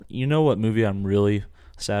you know what movie I'm really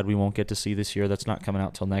sad we won't get to see this year? That's not coming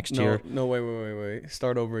out till next year. No, wait.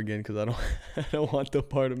 Start over again because I don't I don't want the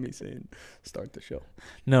part of me saying start the show.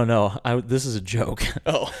 No. This is a joke.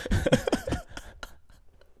 Oh.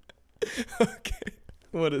 Okay.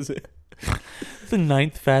 What is it? The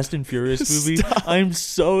 9th Fast and Furious movie. Stop. I'm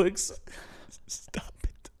so excited. Stop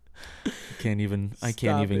it. I can't even Stop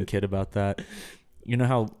it. kid about that. You know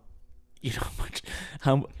how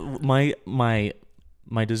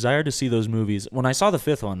my desire to see those movies. When I saw the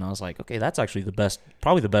 5th one, I was like, okay, that's actually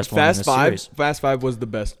probably the best one in the series. Fast 5 was the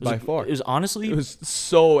best by far. It was honestly It was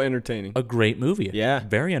so entertaining. a great movie. Yeah.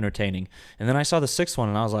 Very entertaining. And then I saw the 6th one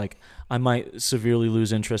and I was like, I might severely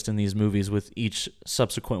lose interest in these movies with each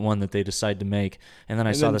subsequent one that they decide to make. And then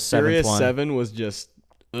I saw the 7th Furious one. 7 was just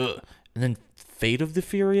ugh. And then Fate of the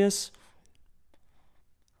Furious.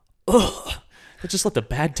 Ugh. It just left a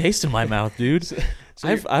bad taste in my mouth, dude.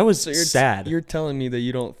 I was sad. You're telling me that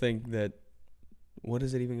you don't think that, what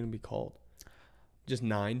is it even going to be called? Just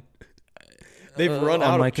 9? They've run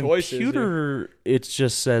out on my of choices. computer, it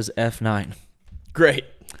just says F9. Great.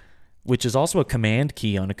 Which is also a command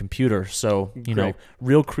key on a computer. So, you know, Great.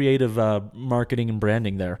 real creative marketing and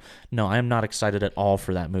branding there. No, I am not excited at all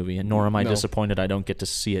for that movie, and nor am I disappointed I don't get to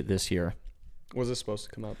see it this year. Was it supposed to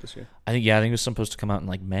come out this year? I think it was supposed to come out in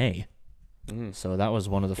like May. Mm. So that was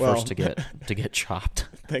one of the first to get chopped.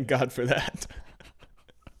 Thank God for that.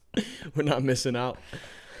 We're not missing out.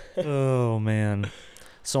 Oh, man.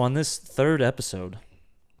 So on this 3rd episode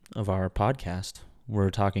of our podcast, we're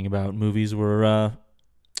talking about movies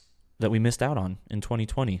that we missed out on in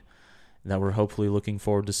 2020 that we're hopefully looking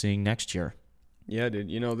forward to seeing next year. Yeah, dude.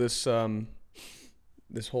 You know, this whole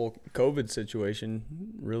COVID situation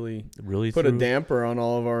really put a damper on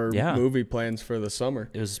all of our movie plans for the summer.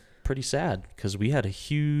 It was pretty sad because we had a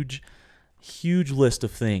huge list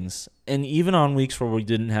of things. And even on weeks where we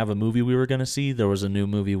didn't have a movie we were going to see, there was a new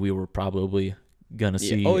movie we were probably going to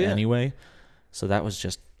see anyway. So that was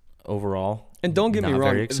just overall and don't get me wrong,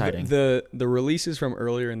 very exciting. The releases from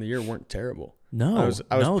earlier in the year weren't terrible. No.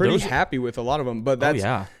 I was pretty happy with a lot of them, but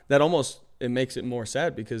that almost it makes it more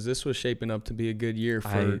sad because this was shaping up to be a good year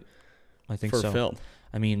for I think for so. film.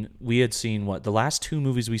 I mean, we had seen the last 2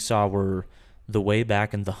 movies we saw were The Way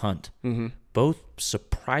Back and The Hunt. Mm-hmm. Both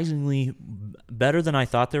surprisingly better than I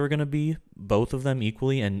thought they were going to be, both of them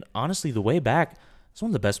equally. And honestly, The Way Back is one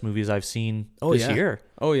of the best movies I've seen this year.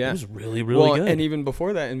 Oh, yeah. It was really, really good. And even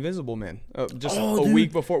before that, Invisible Man. Just a dude.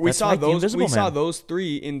 week before. We saw those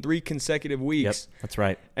 3 in 3 consecutive weeks. Yep, that's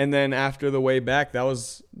right. And then after The Way Back, that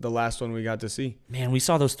was the last one we got to see. Man, we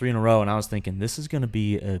saw those 3 in a row, and I was thinking, this is going to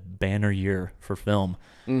be a banner year for film.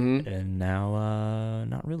 Mm-hmm. And now,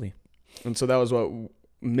 not really. And so that was,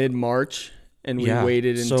 mid-March? And we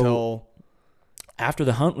waited until... After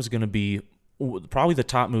The Hunt was going to be probably the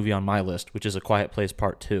top movie on my list, which is A Quiet Place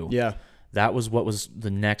Part 2. Yeah. That was what was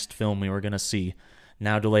the next film we were going to see,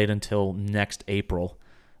 now delayed until next April.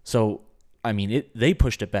 So, I mean, they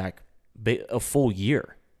pushed it back a full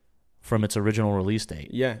year from its original release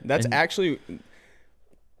date. Yeah, I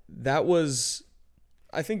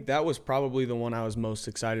think that was probably the one I was most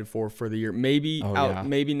excited for the year. Maybe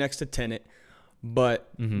maybe next to Tenet, but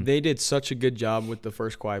they did such a good job with the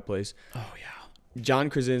first Quiet Place. Oh, yeah. John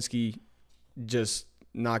Krasinski just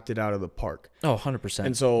knocked it out of the park. Oh, 100%.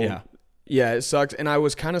 And so, it sucked. And I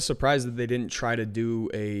was kind of surprised that they didn't try to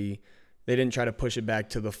push it back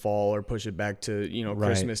to the fall or push it back to,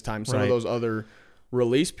 Christmas time. Some of those other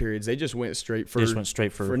release periods, they just went straight for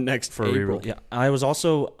April. Yeah. I was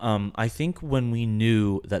also, I think when we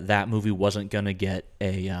knew that movie wasn't going to get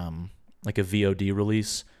a VOD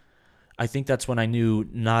release, I think that's when I knew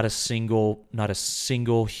not a single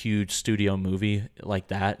huge studio movie like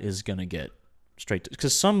that is going to get straight to,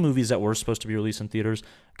 because some movies that were supposed to be released in theaters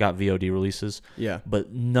got VOD releases. Yeah.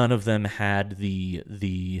 But none of them had the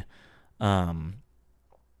I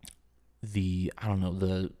don't know,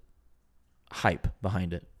 the hype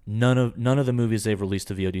behind it. None of the movies they've released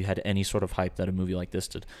to VOD had any sort of hype that a movie like this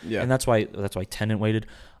did. Yeah. And that's why Tenet waited.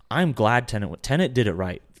 I'm glad Tenet did it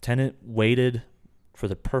right. Tenet waited for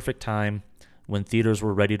the perfect time when theaters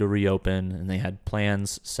were ready to reopen and they had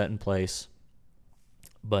plans set in place.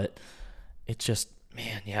 But it just,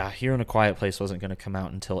 man, yeah, Here in a Quiet Place wasn't going to come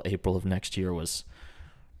out until April of next year was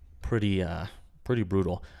pretty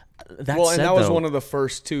brutal. That was one of the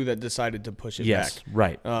first 2 that decided to push it back.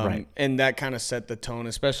 Right, right. And that kind of set the tone,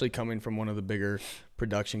 especially coming from one of the bigger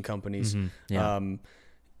production companies. Mm-hmm, yeah.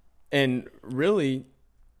 And really,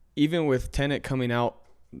 even with Tenet coming out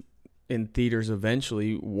in theaters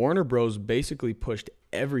eventually, Warner Bros. Basically pushed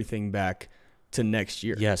everything back to next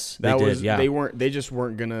year. Yes, they did. Yeah, They just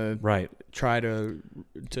weren't gonna try to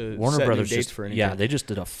Warner set Brothers new dates just for anything. Yeah, they just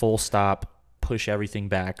did a full stop, push everything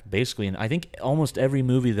back basically, and I think almost every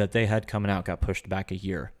movie that they had coming out got pushed back a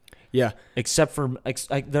year. Yeah, except for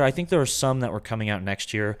I think there are some that were coming out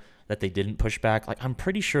next year that they didn't push back. Like I'm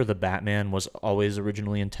pretty sure the Batman was always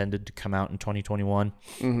originally intended to come out in 2021,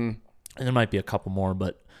 and there might be a couple more,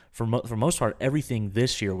 but for most part, everything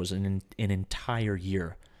this year was an entire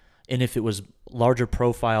year. And if it was larger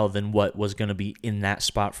profile than what was going to be in that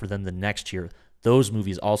spot for them the next year, those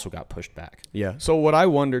movies also got pushed back. Yeah. So what I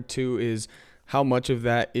wonder too is how much of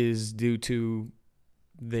that is due to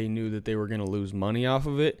they knew that they were going to lose money off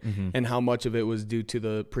of it, and how much of it was due to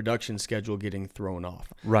the production schedule getting thrown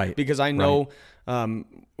off. Right. Because I know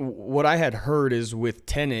what I had heard is with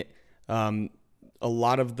Tenet, a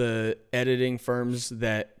lot of the editing firms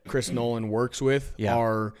that Chris Nolan works with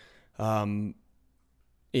are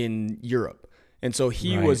in Europe. And so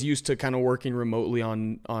he was used to kind of working remotely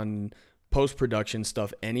on post-production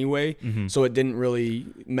stuff anyway, so it didn't really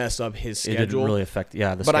mess up his schedule. It didn't really affect, the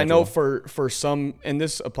but schedule. I know for some, and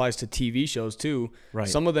this applies to TV shows too,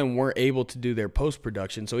 some of them weren't able to do their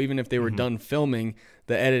post-production, so even if they were done filming,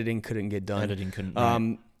 the editing couldn't get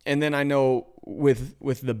done. And then I know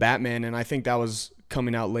with the Batman, and I think that was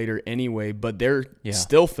coming out later anyway, but they're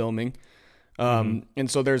still filming. And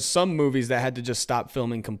so there's some movies that had to just stop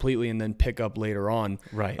filming completely and then pick up later on.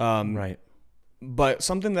 Right. But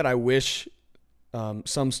something that I wish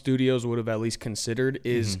some studios would have at least considered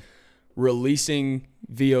is releasing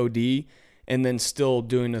VOD and then still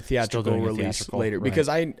doing a theatrical release later. Right. Because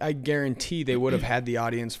I guarantee they would have had the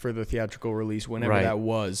audience for the theatrical release whenever that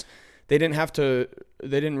was. They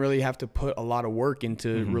didn't really have to put a lot of work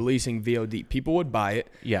into releasing VOD. People would buy it.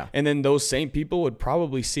 Yeah. And then those same people would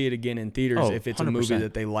probably see it again in theaters if it's 100%. A movie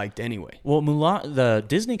that they liked anyway. Well, Mulan, the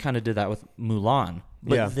Disney kind of did that with Mulan,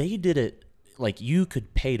 but they did it like you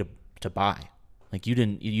could pay to buy. Like you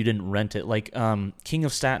didn't rent it. Like King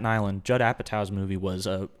of Staten Island, Judd Apatow's movie was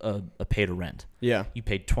a pay to rent. Yeah. You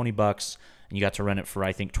paid $20 and you got to rent it for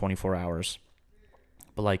I think 24 hours.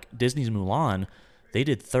 But like Disney's Mulan, they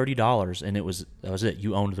did $30 and that was it.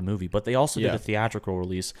 You owned the movie. But they also did a theatrical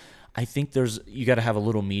release. I think you got to have a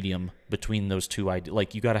little medium between those two ideas.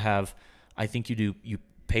 Like you got to have, I think you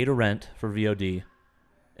pay to rent for VOD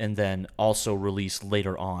and then also release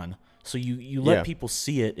later on. So you let people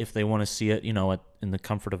see it if they want to see it, in the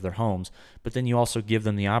comfort of their homes. But then you also give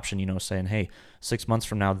them the option, saying, hey, 6 months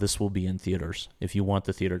from now, this will be in theaters if you want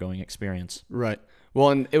the theater going experience. Right. Well,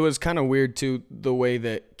 and it was kind of weird, too, the way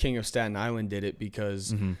that King of Staten Island did it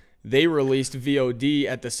because they released VOD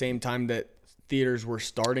at the same time that theaters were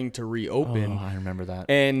starting to reopen. Oh, I remember that.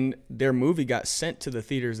 And their movie got sent to the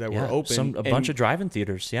theaters that were open. A bunch of drive-in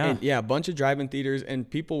theaters, a bunch of drive-in theaters, and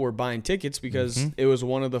people were buying tickets because it was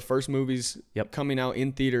one of the first movies coming out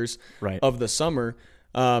in theaters of the summer.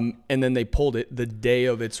 And then they pulled it the day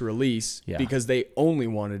of its release because they only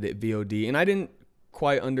wanted it VOD. And I didn't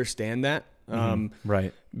quite understand that.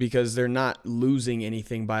 Because they're not losing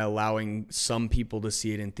anything by allowing some people to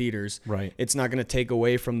see it in theaters. Right. It's not going to take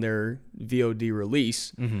away from their VOD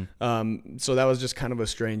release. So that was just kind of a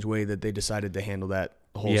strange way that they decided to handle that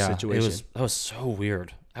whole situation. That was so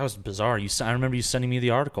weird. That was bizarre. I remember you sending me the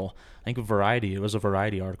article. I think Variety. It was a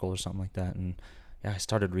Variety article or something like that. And I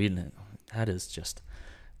started reading it. That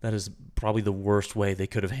is probably the worst way they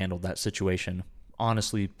could have handled that situation.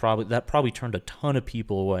 Honestly, probably turned a ton of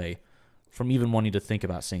people away from even wanting to think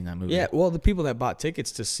about seeing that movie. Yeah, well, the people that bought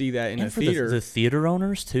tickets to see that in a theater. The theater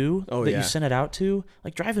owners, too, you sent it out to.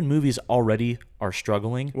 Like, drive-in movies already are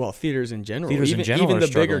struggling. Well, theaters in general. Even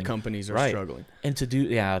the bigger companies are struggling. And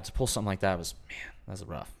to pull something like that that's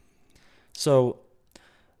rough. So,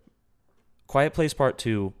 Quiet Place Part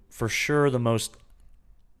 2, for sure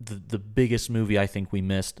the biggest movie I think we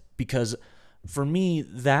missed. Because, for me,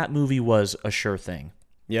 that movie was a sure thing.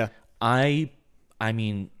 Yeah. I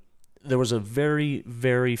mean, there was a very,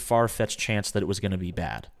 very far-fetched chance that it was going to be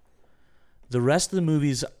bad. The rest of the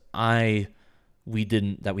movies that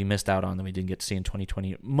we missed out on that we didn't get to see in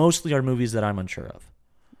 2020 mostly are movies that I'm unsure of.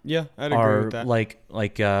 Yeah, I'd agree with that.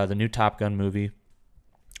 Like the new Top Gun movie.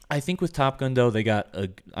 I think with Top Gun though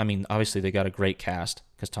obviously they got a great cast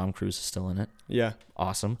because Tom Cruise is still in it. Yeah,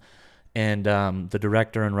 awesome. And the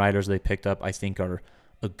director and writers they picked up I think are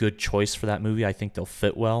a good choice for that movie. I think they'll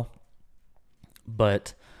fit well.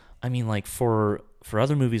 But I mean, like for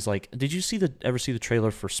other movies, like did you ever see the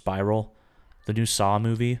trailer for Spiral, the new Saw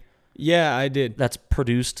movie? Yeah, I did. That's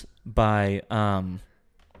produced by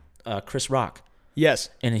Chris Rock. Yes,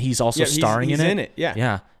 and he's also starring in it.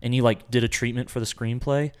 Yeah, and he did a treatment for the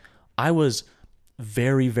screenplay.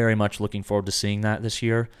 very, very much looking forward to seeing that this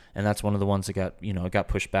year. And that's one of the ones that got, it got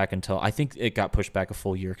pushed back until, I think it got pushed back a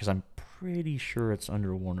full year because I'm pretty sure it's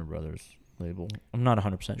under Warner Brothers label. I'm not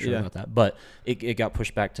 100% sure about that, but it got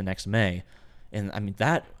pushed back to next May. And I mean,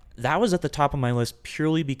 that was at the top of my list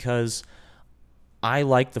purely because I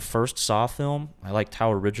liked the first Saw film. I liked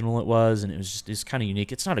how original it was, and it's kind of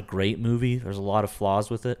unique. It's not a great movie. There's a lot of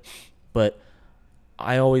flaws with it, but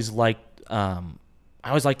I always liked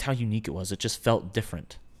how unique it was. It just felt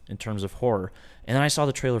different in terms of horror. And then I saw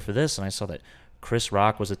the trailer for this, and I saw that Chris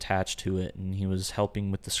Rock was attached to it, and he was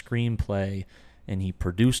helping with the screenplay, and he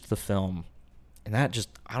produced the film. And that just,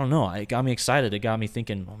 I don't know, it got me excited. It got me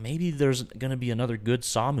thinking, well, maybe there's going to be another good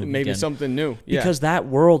Saw movie Maybe again. Something new. Yeah. Because that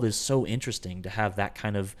world is so interesting to have that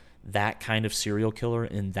kind of serial killer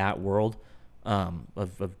in that world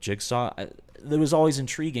of Jigsaw. It was always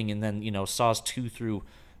intriguing. And then, Saws 2 through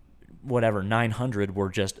whatever, 900 were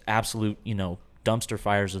just absolute, dumpster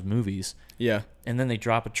fires of movies. Yeah. And then they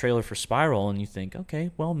drop a trailer for Spiral, and you think, okay,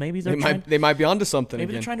 well, maybe they might be onto something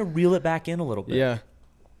maybe again. They're trying to reel it back in a little bit. Yeah.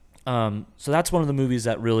 So that's one of the movies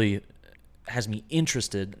that really has me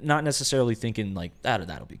interested, not necessarily thinking like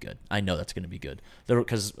that'll be good. I know that's going to be good.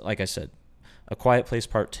 Because like I said, A Quiet Place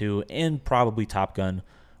Part 2 and probably Top Gun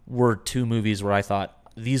were two movies where I thought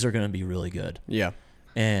these are going to be really good. Yeah.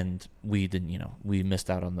 And we didn't, we missed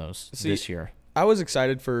out on those this year. I was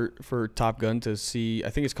excited for Top Gun to see,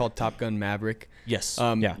 I think it's called Top Gun Maverick. Yes.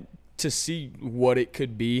 To see what it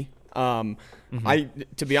could be. To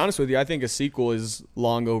be honest with you, I think a sequel is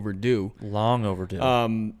long overdue. Long overdue.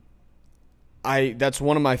 That's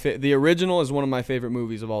one of my the original is one of my favorite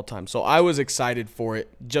movies of all time. So I was excited for it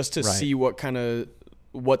just to see what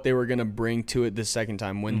they were going to bring to it the second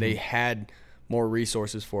time when they had more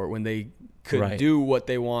resources for it, when they could do what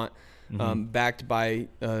they want, backed by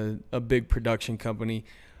a big production company.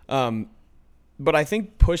 But I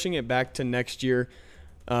think pushing it back to next year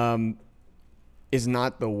is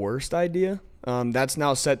not the worst idea. That's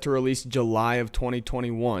now set to release July of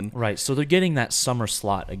 2021. Right, so they're getting that summer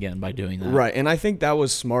slot again by doing that. Right, and I think that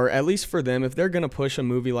was smart, at least for them. If they're going to push a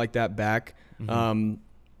movie like that back,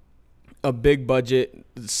 a big budget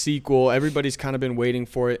sequel, everybody's kind of been waiting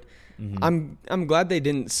for it. I'm glad they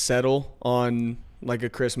didn't settle on like a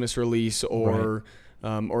Christmas release or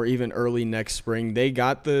even early next spring. They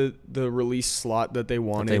got the release slot that they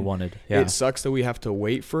wanted. Yeah. It sucks that we have to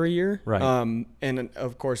wait for a year. Right. And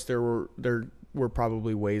of course there were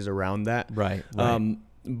probably ways around that. Right.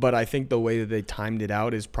 But I think the way that they timed it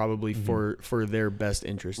out is probably for their best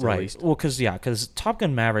interest. Right. At least. Well, because Top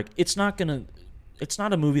Gun Maverick, it's not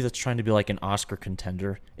a movie that's trying to be like an Oscar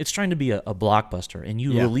contender. It's trying to be a blockbuster, and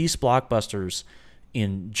you release blockbusters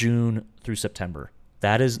in June through September.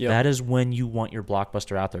 That is when you want your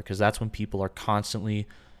blockbuster out there, because that's when people are constantly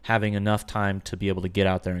having enough time to be able to get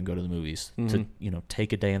out there and go to the movies. To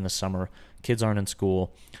take a day in the summer. Kids aren't in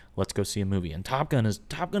school. Let's go see a movie. And Top Gun is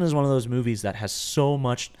one of those movies that has so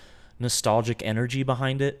much nostalgic energy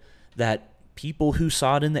behind it that people who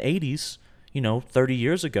saw it in the 80s, 30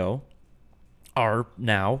 years ago, are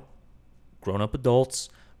now grown-up adults,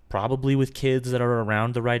 probably with kids that are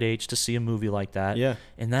around the right age to see a movie like that. Yeah.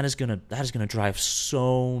 And that is gonna drive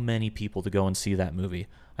so many people to go and see that movie.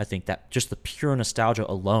 I think that just the pure nostalgia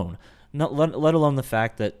alone, not let alone the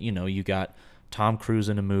fact that you got Tom Cruise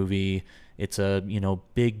in a movie. It's a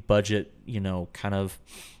big budget kind of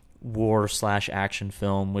war/action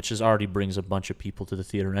film, which already brings a bunch of people to the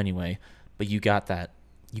theater anyway. But you got that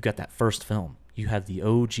first film. You have the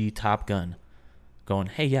OG Top Gun going,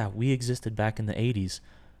 hey, yeah, we existed back in the 80s.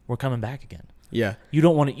 We're coming back again. Yeah. You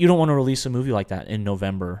don't want to release a movie like that in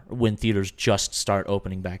November when theaters just start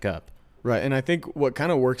opening back up. Right. And I think what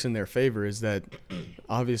kind of works in their favor is that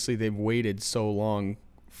obviously they've waited so long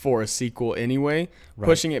for a sequel anyway. Right.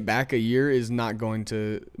 Pushing it back a year is not going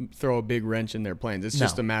to throw a big wrench in their plans. It's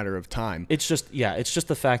just a matter of time. It's just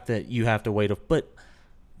the fact that you have to wait. But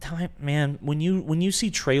time, man, when you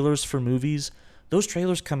see trailers for movies, those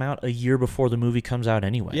trailers come out a year before the movie comes out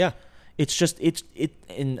anyway. Yeah.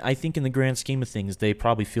 And I think in the grand scheme of things, they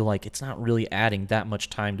probably feel like it's not really adding that much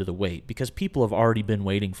time to the wait because people have already been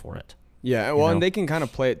waiting for it. Yeah, well, and they can kind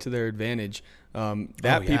of play it to their advantage.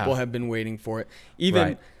 People have been waiting for it.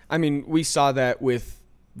 Even, I mean, we saw that with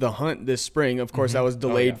The Hunt this spring. Of course, that was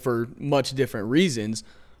delayed for much different reasons.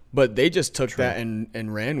 But they just took that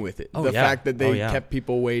and ran with it. The fact that they kept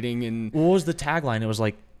people waiting. And what was the tagline? It was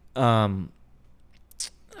like, oh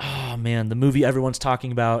man, the movie everyone's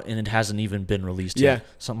talking about and it hasn't even been released yet.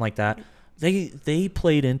 Something like that. They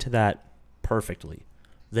played into that perfectly.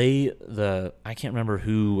 I can't remember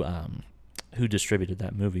who distributed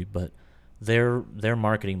that movie, but their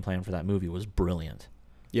marketing plan for that movie was brilliant.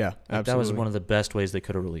 Yeah, absolutely. That was one of the best ways they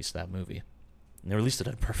could have released that movie. And they released it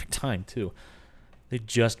at a perfect time, too. They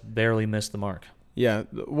just barely missed the mark. Yeah,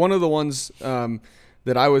 one of the ones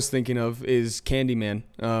that I was thinking of is Candyman,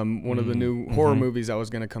 one of the new horror movies that was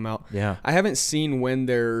going to come out. Yeah. I haven't seen when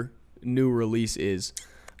their new release is.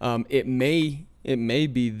 It may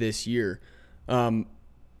be this year.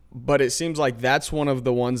 But it seems like that's one of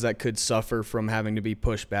the ones that could suffer from having to be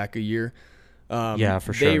pushed back a year. Yeah,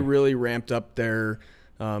 for sure. They really ramped up their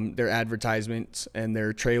advertisements and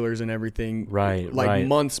their trailers and everything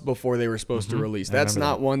months before they were supposed to release. That's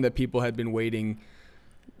not one that people had been waiting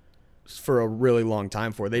for a really long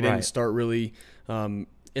time for. They didn't start really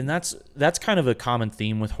and that's kind of a common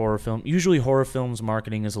theme with horror film. Usually horror films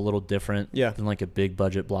marketing is a little different than like a big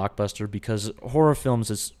budget blockbuster, because horror films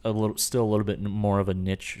is still a little bit more of a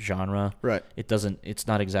niche genre. Right. It's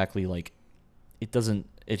not exactly like, it doesn't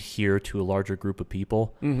adhere to a larger group of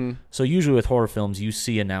people. Mm-hmm. So usually with horror films, you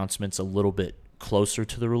see announcements a little bit closer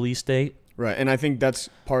to the release date. Right. And I think that's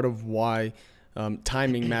part of why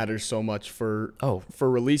timing matters so much for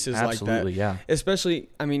releases like that. Absolutely, yeah. Especially,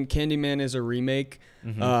 I mean, Candyman is a remake,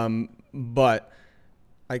 but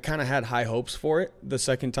I kind of had high hopes for it the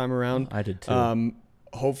second time around. I did too.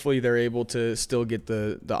 Hopefully, they're able to still get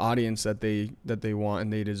the audience that they want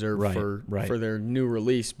and they deserve for their new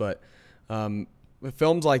release. But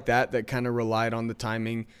films like that kind of relied on the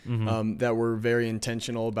timing, that were very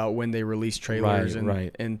intentional about when they release trailers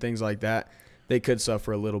and things like that, they could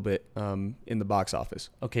suffer a little bit in the box office.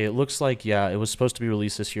 Okay, it looks like, it was supposed to be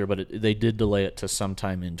released this year, but they did delay it to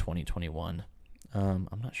sometime in 2021. I'm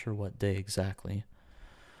not sure what day exactly.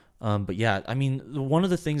 But yeah, I mean, one of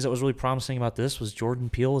the things that was really promising about this was Jordan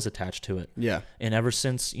Peele is attached to it. Yeah. And ever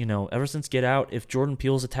since Get Out, if Jordan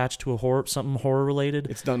Peele is attached to something horror related,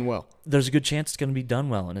 it's done well. There's a good chance it's going to be done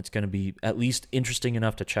well, and it's going to be at least interesting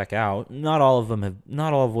enough to check out. Not all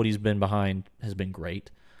of what he's been behind has been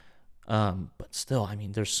great. But still, I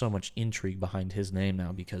mean, there's so much intrigue behind his name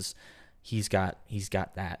now because he's got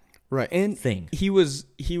that thing. He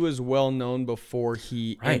was well known before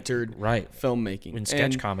he entered filmmaking. In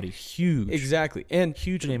sketch comedy, huge. Exactly. And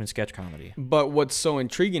huge name in sketch comedy. But what's so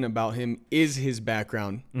intriguing about him is his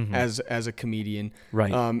background as a comedian.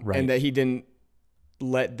 And that he didn't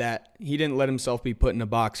let himself be put in a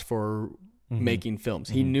box for making films.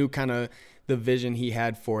 He knew kind of the vision he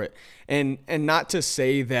had for it. And not to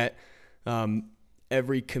say that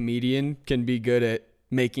every comedian can be good at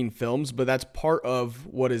making films, but that's part of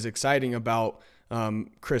what is exciting about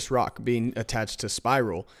Chris Rock being attached to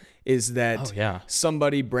Spiral, is that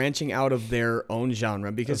somebody branching out of their own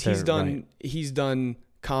genre, because he's done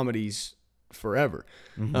comedies forever,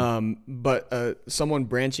 but someone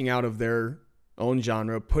branching out of their own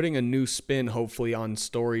genre, putting a new spin hopefully on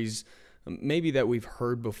stories maybe that we've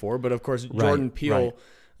heard before, but of course Jordan Peele,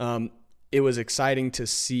 it was exciting to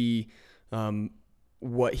see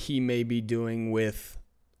what he may be doing with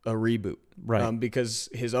a reboot, because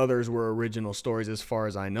his others were original stories as far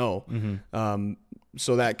as I know.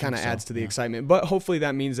 So that kind of adds to the excitement, but hopefully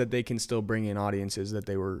that means that they can still bring in audiences that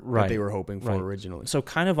they were hoping for originally. So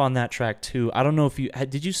kind of on that track too, I don't know if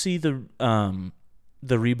did you see the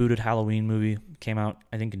rebooted Halloween movie came out,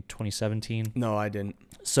 I think in 2017? No, I didn't.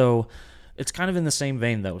 So it's kind of in the same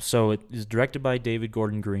vein though. So it is directed by David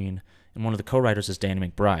Gordon Green, and one of the co-writers is Danny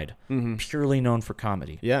McBride, purely known for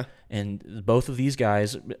comedy. Yeah. And both of these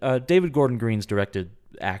guys, David Gordon Green's directed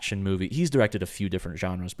action movie. He's directed a few different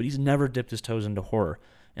genres, but he's never dipped his toes into horror.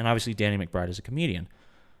 And obviously Danny McBride is a comedian.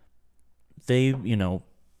 They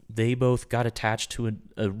both got attached to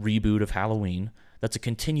a reboot of Halloween that's a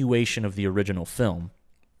continuation of the original film.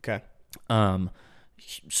 Okay.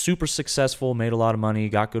 Super successful, made a lot of money,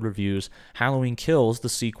 got good reviews. Halloween Kills, the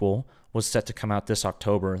sequel, was set to come out this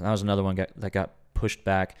October. That was another one that got pushed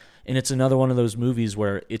back. And it's another one of those movies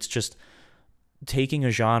where it's just taking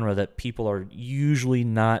a genre that people are usually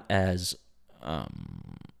not as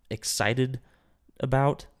excited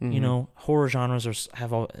about. Horror genres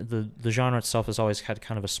the genre itself has always had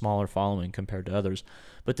kind of a smaller following compared to others.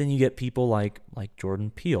 But then you get people like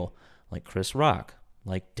Jordan Peele, like Chris Rock,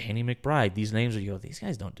 like Danny McBride. These names are, these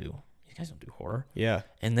guys don't do horror. Yeah.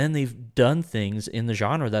 And then they've done things in the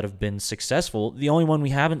genre that have been successful. The only one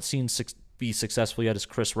we haven't seen be successful yet is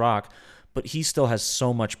Chris Rock, but he still has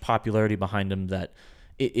so much popularity behind him that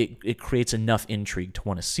it creates enough intrigue to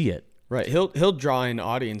want to see it. Right. He'll draw in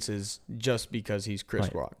audiences just because he's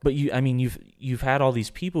Chris Rock. But you've had all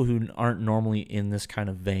these people who aren't normally in this kind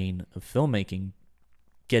of vein of filmmaking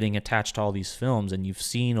getting attached to all these films, and you've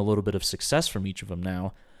seen a little bit of success from each of them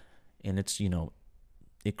now, and it's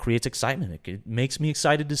it creates excitement. It makes me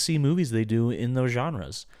excited to see movies they do in those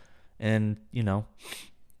genres. And, you know,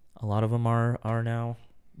 a lot of them are now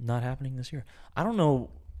not happening this year. I don't know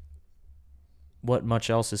what much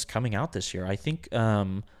else is coming out this year. I think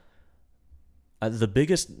the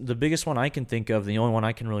biggest one I can think of, the only one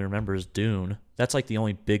I can really remember is Dune. That's like the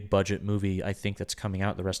only big budget movie I think that's coming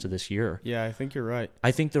out the rest of this year. Yeah, I think you're right. I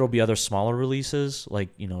think there'll be other smaller releases, like,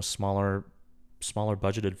 you know, smaller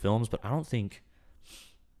budgeted films, but I don't think,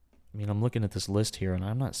 I mean, I'm looking at this list here and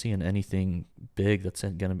I'm not seeing anything big that's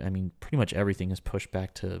going to, I mean, pretty much everything is pushed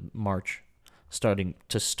back to March, starting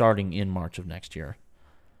in March of next year.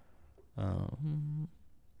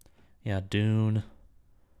 Yeah, Dune.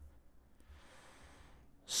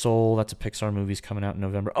 Soul, that's a Pixar movie, coming out in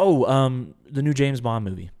November. Oh, the new James Bond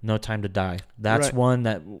movie, No Time to Die. That's one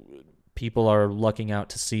that people are lucking out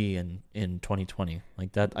to see in 2020.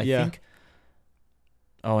 Like that, I think.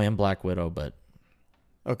 Oh, and Black Widow, but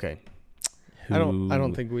okay. I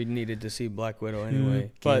don't think we needed to see Black Widow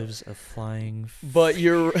anyway. Gives a flying. But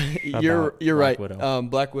you're right. Widow.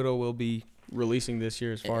 Black Widow will be releasing this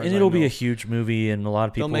year, as far as I know. And it'll be a huge movie, and a lot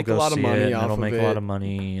of people will go see it. It'll make a lot of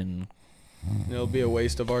money, and it'll be a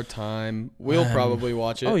waste of our time. We'll probably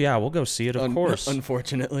watch it. Oh yeah, we'll go see it. Of course.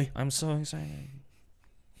 Unfortunately, I'm so excited.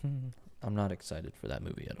 I'm not excited for that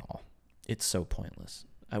movie at all. It's so pointless.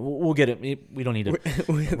 We'll get it. We don't need it.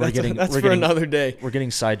 That's for another day. We're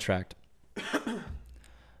getting sidetracked.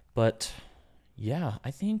 But yeah,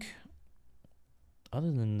 I think other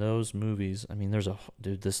than those movies, I mean,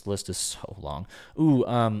 dude, this list is so long. Ooh,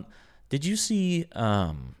 did you see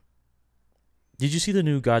the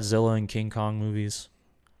new Godzilla and King Kong movies?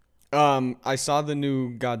 I saw the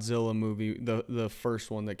new Godzilla movie, the first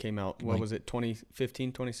one that came out. What was it,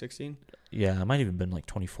 2015, 2016? Yeah, it might have even been like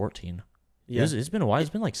 2014. Yeah. It's been a while. It's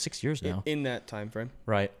been like 6 years now. In that time frame.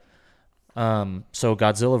 Right. So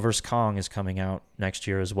Godzilla vs. Kong is coming out next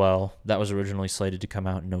year as well. That was originally slated to come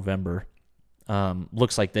out in November.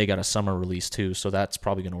 Looks like they got a summer release too, so that's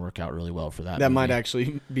probably going to work out really well for that. That movie might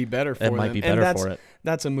actually be better for them. It might be better for it.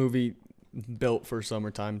 That's a movie built for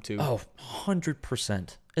summertime too. Oh,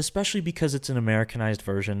 100%. Especially because it's an Americanized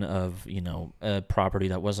version of, you know, a property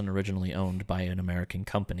that wasn't originally owned by an American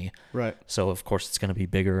company. Right. So of course it's going to be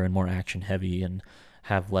bigger and more action heavy and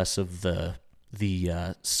have less of the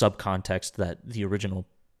subcontext that the original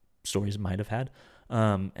stories might have had.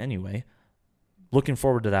 Anyway, looking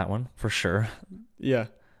forward to that one for sure. Yeah.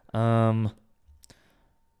 God,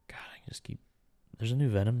 there's a new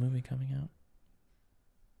Venom movie coming out.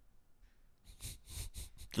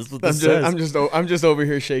 I'm just over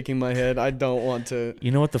here shaking my head. I don't want to.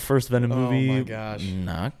 You know what? The first Venom movie. Oh my gosh.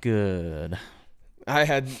 Not good. I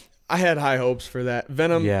had high hopes for that.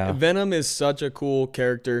 Venom is such a cool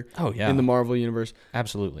character. Oh yeah. In the Marvel universe.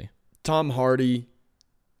 Absolutely. Tom Hardy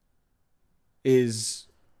is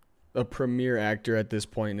a premier actor at this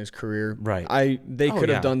point in his career. Right. They could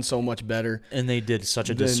have done so much better. And they did such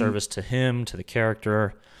a disservice to him, to the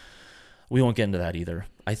character. We won't get into that either.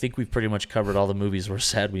 I think we've pretty much covered all the movies we're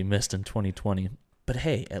sad we missed in 2020. But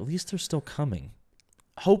hey, at least they're still coming.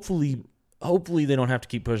 Hopefully they don't have to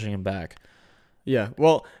keep pushing him back. Yeah.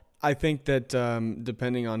 Well, I think that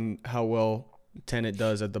depending on how well Tenet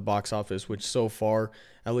does at the box office, which so far,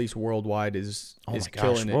 at least worldwide, is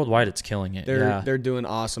killing it. Worldwide, it's killing it. They're doing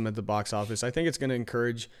awesome at the box office. I think it's going to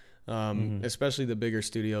encourage, especially the bigger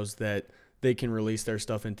studios, that they can release their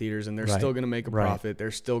stuff in theaters and they're still going to make a profit. They're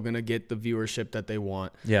still going to get the viewership that they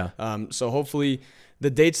want. Yeah. So hopefully the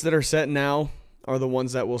dates that are set now are the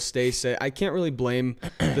ones that will stay set. I can't really blame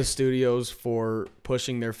the studios for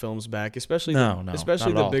pushing their films back, especially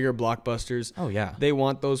the bigger blockbusters. Oh yeah. They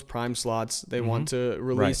want those prime slots. They want to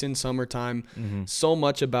release in summertime. So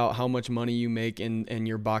much about how much money you make and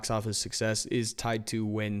your box office success is tied to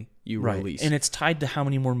when you release. And it's tied to how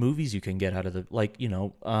many more movies you can get out of the, like, you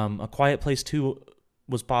know, A Quiet Place 2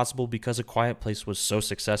 was possible because A Quiet Place was so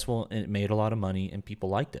successful and it made a lot of money and people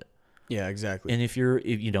liked it. Yeah, exactly. And if you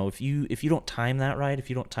don't time that right, if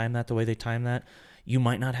you don't time that the way they time that, you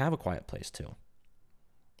might not have A Quiet Place 2.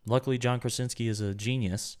 Luckily, John Krasinski is a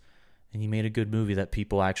genius, and he made a good movie that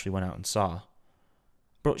people actually went out and saw.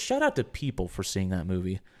 Bro, shout out to people for seeing that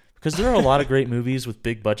movie, because there are a lot of great movies with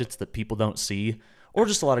big budgets that people don't see, or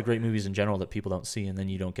just a lot of great movies in general that people don't see, and then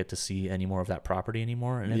you don't get to see any more of that property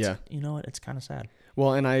anymore. And it's, you know what? It's kind of sad.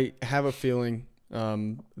 Well, and I have a feeling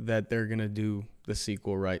that they're gonna do the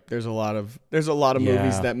sequel right. There's a lot of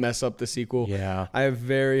movies that mess up the sequel. Yeah, I have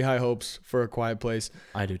very high hopes for A Quiet Place.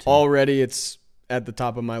 I do too. Already, it's at the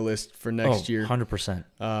top of my list for next year.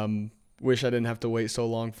 100%. Wish I didn't have to wait so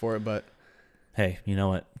long for it, but hey, you know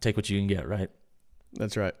what? Take what you can get, right?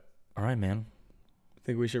 That's right. All right, man. I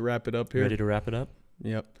think we should wrap it up here. Ready to wrap it up?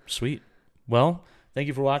 Yep. Sweet. Well, thank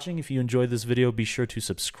you for watching. If you enjoyed this video, be sure to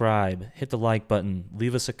subscribe, hit the like button,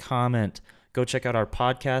 leave us a comment. Go check out our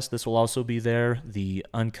podcast. This will also be there, the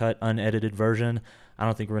uncut, unedited version. I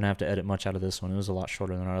don't think we're going to have to edit much out of this one. It was a lot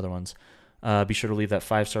shorter than our other ones. Be sure to leave that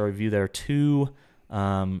 5-star review there too.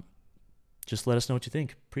 Just let us know what you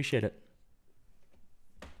think. Appreciate it.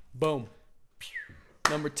 Boom.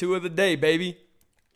 Number 2 of the day, baby.